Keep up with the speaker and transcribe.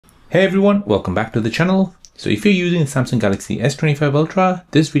Hey everyone, welcome back to the channel. So if you're using the Samsung Galaxy S25 Ultra,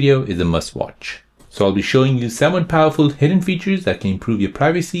 this video is a must watch. So I'll be showing you 7 powerful hidden features that can improve your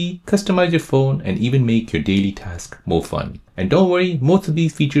privacy, customize your phone, and even make your daily task more fun. And don't worry, most of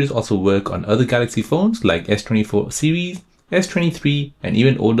these features also work on other Galaxy phones like S24 series, S23, and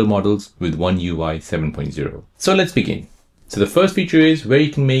even older models with One UI 7.0. So let's begin. So the first feature is where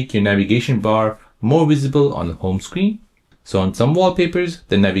you can make your navigation bar more visible on the home screen. So on some wallpapers,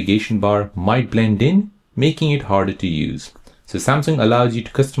 the navigation bar might blend in, making it harder to use. So Samsung allows you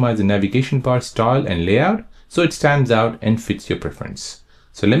to customize the navigation bar style and layout so it stands out and fits your preference.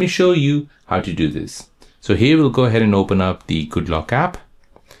 So let me show you how to do this. So here we'll go ahead and open up the GoodLock app.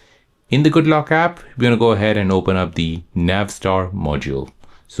 In the GoodLock app, we're going to go ahead and open up the Navstar module.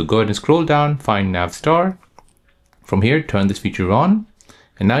 So go ahead and scroll down, find Navstar. From here, turn this feature on.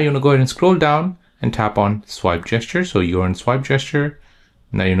 And now you're going to go ahead and scroll down and tap on swipe gesture. So you're on swipe gesture.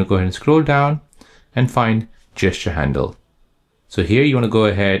 Now you're going to go ahead and scroll down and find gesture handle. So here you want to go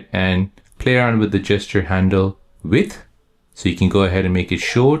ahead and play around with the gesture handle width. So you can go ahead and make it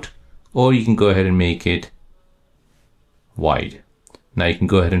short, or you can go ahead and make it wide. Now you can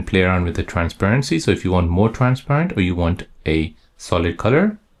go ahead and play around with the transparency. So if you want more transparent or you want a solid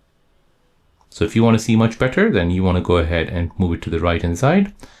color. So if you want to see much better, then you want to go ahead and move it to the right hand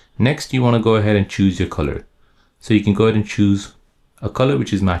side. Next, you want to go ahead and choose your color. So you can go ahead and choose a color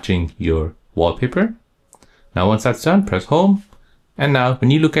which is matching your wallpaper. Now, once that's done, press home. And now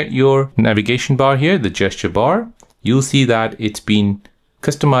when you look at your navigation bar here, the gesture bar, you'll see that it's been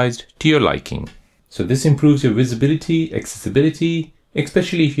customized to your liking. So this improves your visibility, accessibility,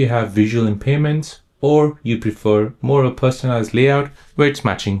 especially if you have visual impairments or you prefer more of a personalized layout where it's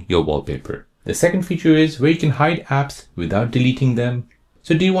matching your wallpaper. The second feature is where you can hide apps without deleting them.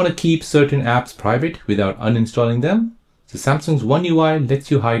 So do you want to keep certain apps private without uninstalling them? So Samsung's One UI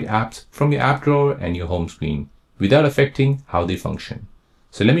lets you hide apps from your app drawer and your home screen without affecting how they function.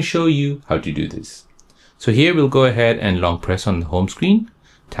 So let me show you how to do this. So here we'll go ahead and long press on the home screen,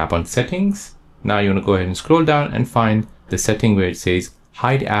 tap on settings. Now you want to go ahead and scroll down and find the setting where it says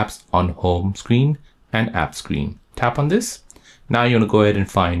hide apps on home screen and app screen. Tap on this. Now you want to go ahead and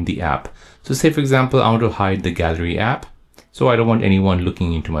find the app. So say for example, I want to hide the gallery app. So I don't want anyone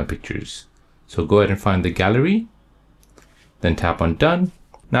looking into my pictures. So go ahead and find the gallery, then tap on done.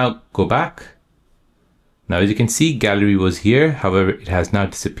 Now go back. Now as you can see, gallery was here. However, it has now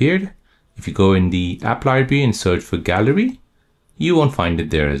disappeared. If you go in the app library and search for gallery, you won't find it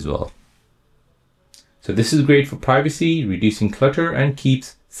there as well. So this is great for privacy, reducing clutter, and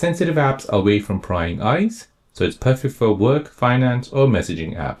keeps sensitive apps away from prying eyes. So it's perfect for work, finance, or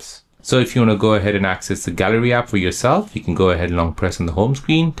messaging apps. So if you want to go ahead and access the gallery app for yourself, you can go ahead and long press on the home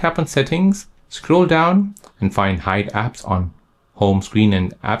screen, tap on settings, scroll down and find hide apps on home screen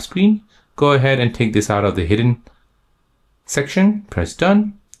and app screen. Go ahead and take this out of the hidden section, press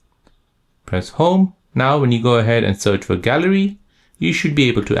done, press home. Now when you go ahead and search for gallery, you should be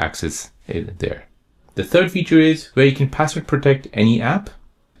able to access it there. The third feature is where you can password protect any app.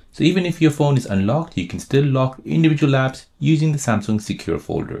 So even if your phone is unlocked, you can still lock individual apps using the Samsung Secure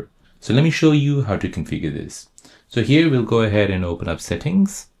folder. So let me show you how to configure this. So here we'll go ahead and open up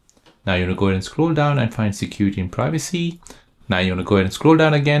settings. Now you want to go ahead and scroll down and find security and privacy. Now you want to go ahead and scroll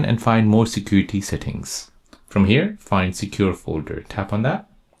down again and find more security settings. From here, find secure folder. Tap on that.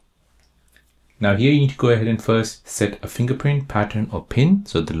 Now here you need to go ahead and first set a fingerprint, pattern, or pin.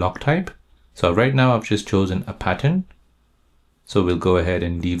 So the lock type. So right now I've just chosen a pattern. So we'll go ahead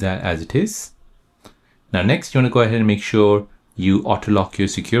and leave that as it is. Now next, you want to go ahead and make sure you auto lock your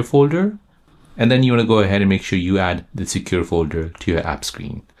secure folder. And then you want to go ahead and make sure you add the secure folder to your app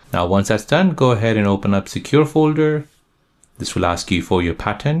screen. Now, once that's done, go ahead and open up secure folder. This will ask you for your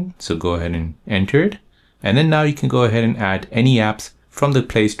pattern. So go ahead and enter it. And then now you can go ahead and add any apps from the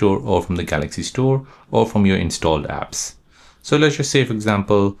Play Store or from the Galaxy Store or from your installed apps. So let's just say, for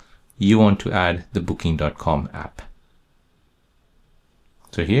example, you want to add the booking.com app.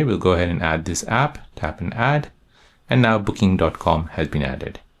 So here we'll go ahead and add this app, tap and add, and now booking.com has been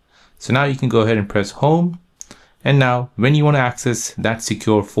added. So now you can go ahead and press home. And now when you want to access that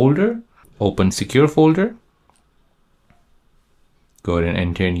secure folder, open secure folder, go ahead and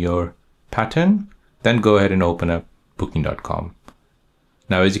enter in your pattern, then go ahead and open up booking.com.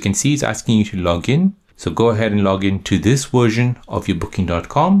 Now, as you can see, it's asking you to log in. So go ahead and log in to this version of your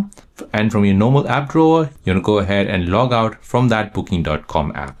booking.com, and from your normal app drawer, you want to go ahead and log out from that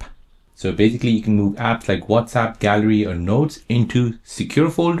booking.com app. So basically you can move apps like WhatsApp, Gallery, or Notes into secure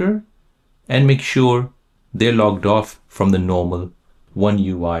folder and make sure they're logged off from the normal One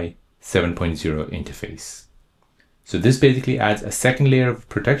UI 7.0 interface. So this basically adds a second layer of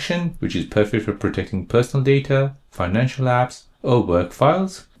protection, which is perfect for protecting personal data, financial apps, or work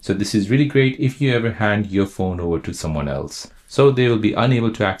files. So this is really great if you ever hand your phone over to someone else. So they will be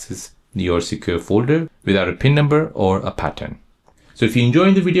unable to access your secure folder without a PIN number or a pattern. So if you're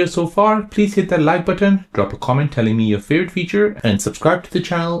enjoying the video so far, please hit that like button, drop a comment telling me your favorite feature, and subscribe to the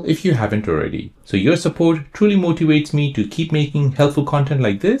channel if you haven't already. So your support truly motivates me to keep making helpful content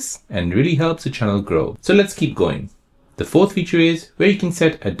like this and really helps the channel grow. So let's keep going. The fourth feature is where you can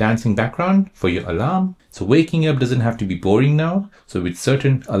set a dancing background for your alarm. So waking up doesn't have to be boring now. So with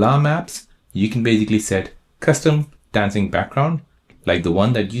certain alarm apps, you can basically set custom dancing background like the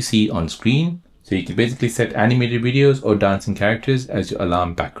one that you see on screen. So you can basically set animated videos or dancing characters as your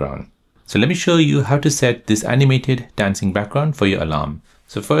alarm background. So let me show you how to set this animated dancing background for your alarm.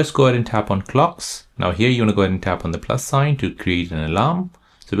 So first go ahead and tap on clocks. Now here you want to go ahead and tap on the plus sign to create an alarm.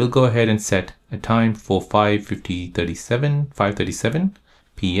 So we'll go ahead and set a time for 5:37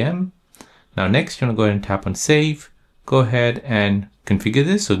 p.m. Now next you want to go ahead and tap on save. Go ahead and configure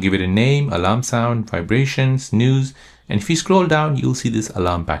this. So give it a name, alarm sound, vibrations, news. And if you scroll down, you'll see this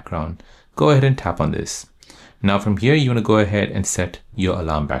alarm background. Go ahead and tap on this. Now from here, you want to go ahead and set your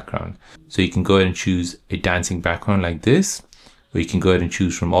alarm background. So you can go ahead and choose a dancing background like this, or you can go ahead and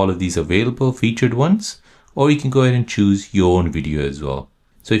choose from all of these available featured ones, or you can go ahead and choose your own video as well.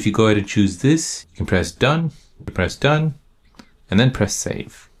 So if you go ahead and choose this, you can press done, and then press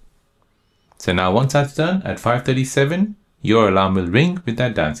save. So now once that's done at 5:37, your alarm will ring with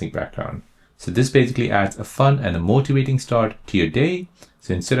that dancing background. So this basically adds a fun and a motivating start to your day.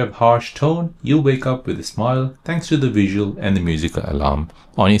 So instead of harsh tone, you'll wake up with a smile thanks to the visual and the musical alarm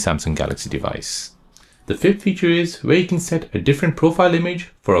on your Samsung Galaxy device. The fifth feature is where you can set a different profile image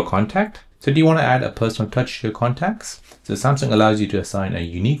for a contact. So do you want to add a personal touch to your contacts? So Samsung allows you to assign a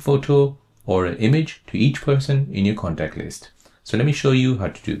unique photo or an image to each person in your contact list. So let me show you how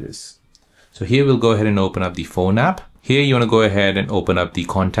to do this. So here we'll go ahead and open up the phone app. Here you want to go ahead and open up the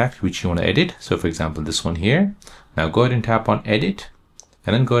contact which you want to edit. So for example, this one here. Now go ahead and tap on edit,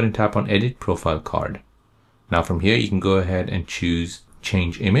 and then go ahead and tap on edit profile card. Now from here, you can go ahead and choose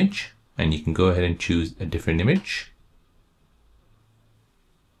change image, and you can go ahead and choose a different image.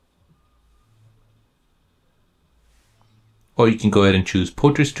 Or you can go ahead and choose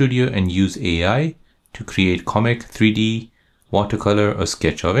Portrait Studio and use AI to create comic, 3D, watercolor, or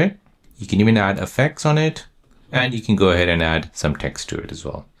sketch of it. You can even add effects on it, and you can go ahead and add some text to it as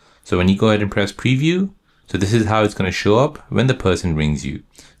well. So when you go ahead and press preview, so this is how it's going to show up when the person rings you.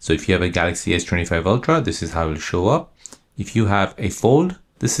 So if you have a Galaxy S25 Ultra, this is how it will show up. If you have a Fold,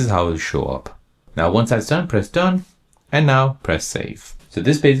 this is how it will show up. Now once that's done, press done, and now press save. So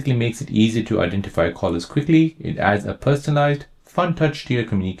this basically makes it easier to identify callers quickly. It adds a personalized, fun touch to your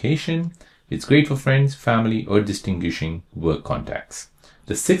communication. It's great for friends, family, or distinguishing work contacts.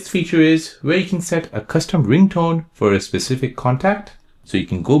 The sixth feature is where you can set a custom ringtone for a specific contact. So you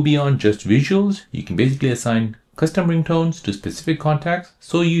can go beyond just visuals. You can basically assign custom ringtones to specific contacts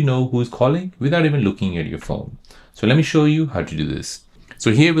so you know who's calling without even looking at your phone. So let me show you how to do this.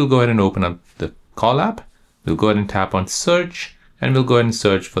 So here we'll go ahead and open up the call app. We'll go ahead and tap on search, and we'll go ahead and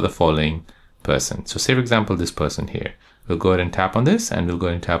search for the following person. So say for example, this person here. We'll go ahead and tap on this, and we'll go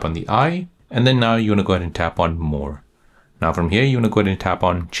ahead and tap on the I, and then now you want to go ahead and tap on more. Now from here, you want to go ahead and tap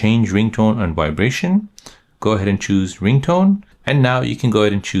on change ringtone and vibration. Go ahead and choose ringtone. And now you can go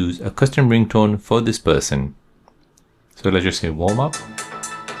ahead and choose a custom ringtone for this person. So let's just say warm up.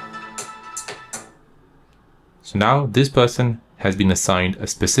 So now this person has been assigned a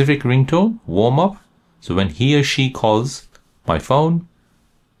specific ringtone, warm up. So when he or she calls my phone,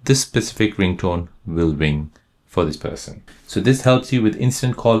 this specific ringtone will ring for this person. So this helps you with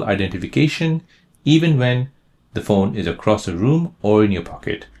instant call identification, even when the phone is across the room or in your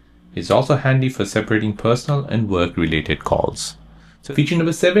pocket. It's also handy for separating personal and work related calls. So feature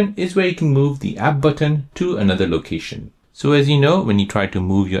number 7 is where you can move the app button to another location. So as you know, when you try to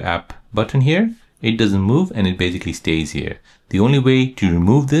move your app button here, it doesn't move and it basically stays here. The only way to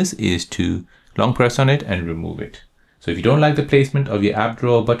remove this is to long press on it and remove it. So if you don't like the placement of your app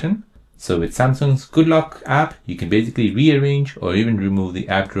drawer button, so with Samsung's Good Lock app, you can basically rearrange or even remove the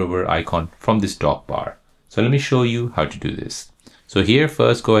app drawer icon from this dock bar. So let me show you how to do this. So here,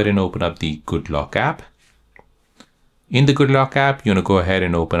 first go ahead and open up the Good Lock app. In the Good Lock app, you want to go ahead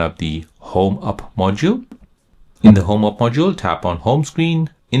and open up the Home Up module. In the Home Up module, tap on Home Screen.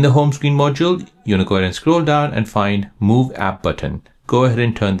 In the Home Screen module, you want to go ahead and scroll down and find Move App button. Go ahead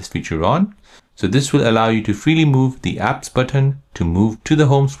and turn this feature on. So this will allow you to freely move the apps button to move to the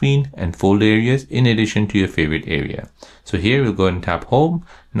home screen and folder areas in addition to your favorite area. So here we'll go ahead and tap home.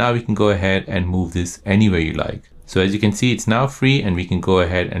 Now we can go ahead and move this anywhere you like. So as you can see, it's now free and we can go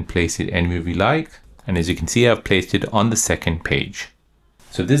ahead and place it anywhere we like. And as you can see, I've placed it on the second page.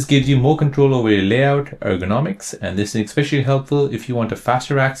 So this gives you more control over your layout, ergonomics, and this is especially helpful if you want a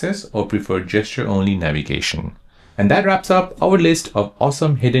faster access or prefer gesture-only navigation. And that wraps up our list of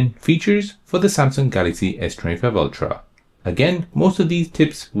awesome hidden features for the Samsung Galaxy S25 Ultra. Again, most of these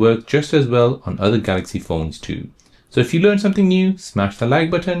tips work just as well on other Galaxy phones too. So if you learned something new, smash the like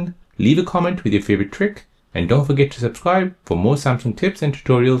button, leave a comment with your favorite trick, and don't forget to subscribe for more Samsung tips and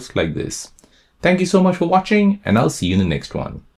tutorials like this. Thank you so much for watching, and I'll see you in the next one.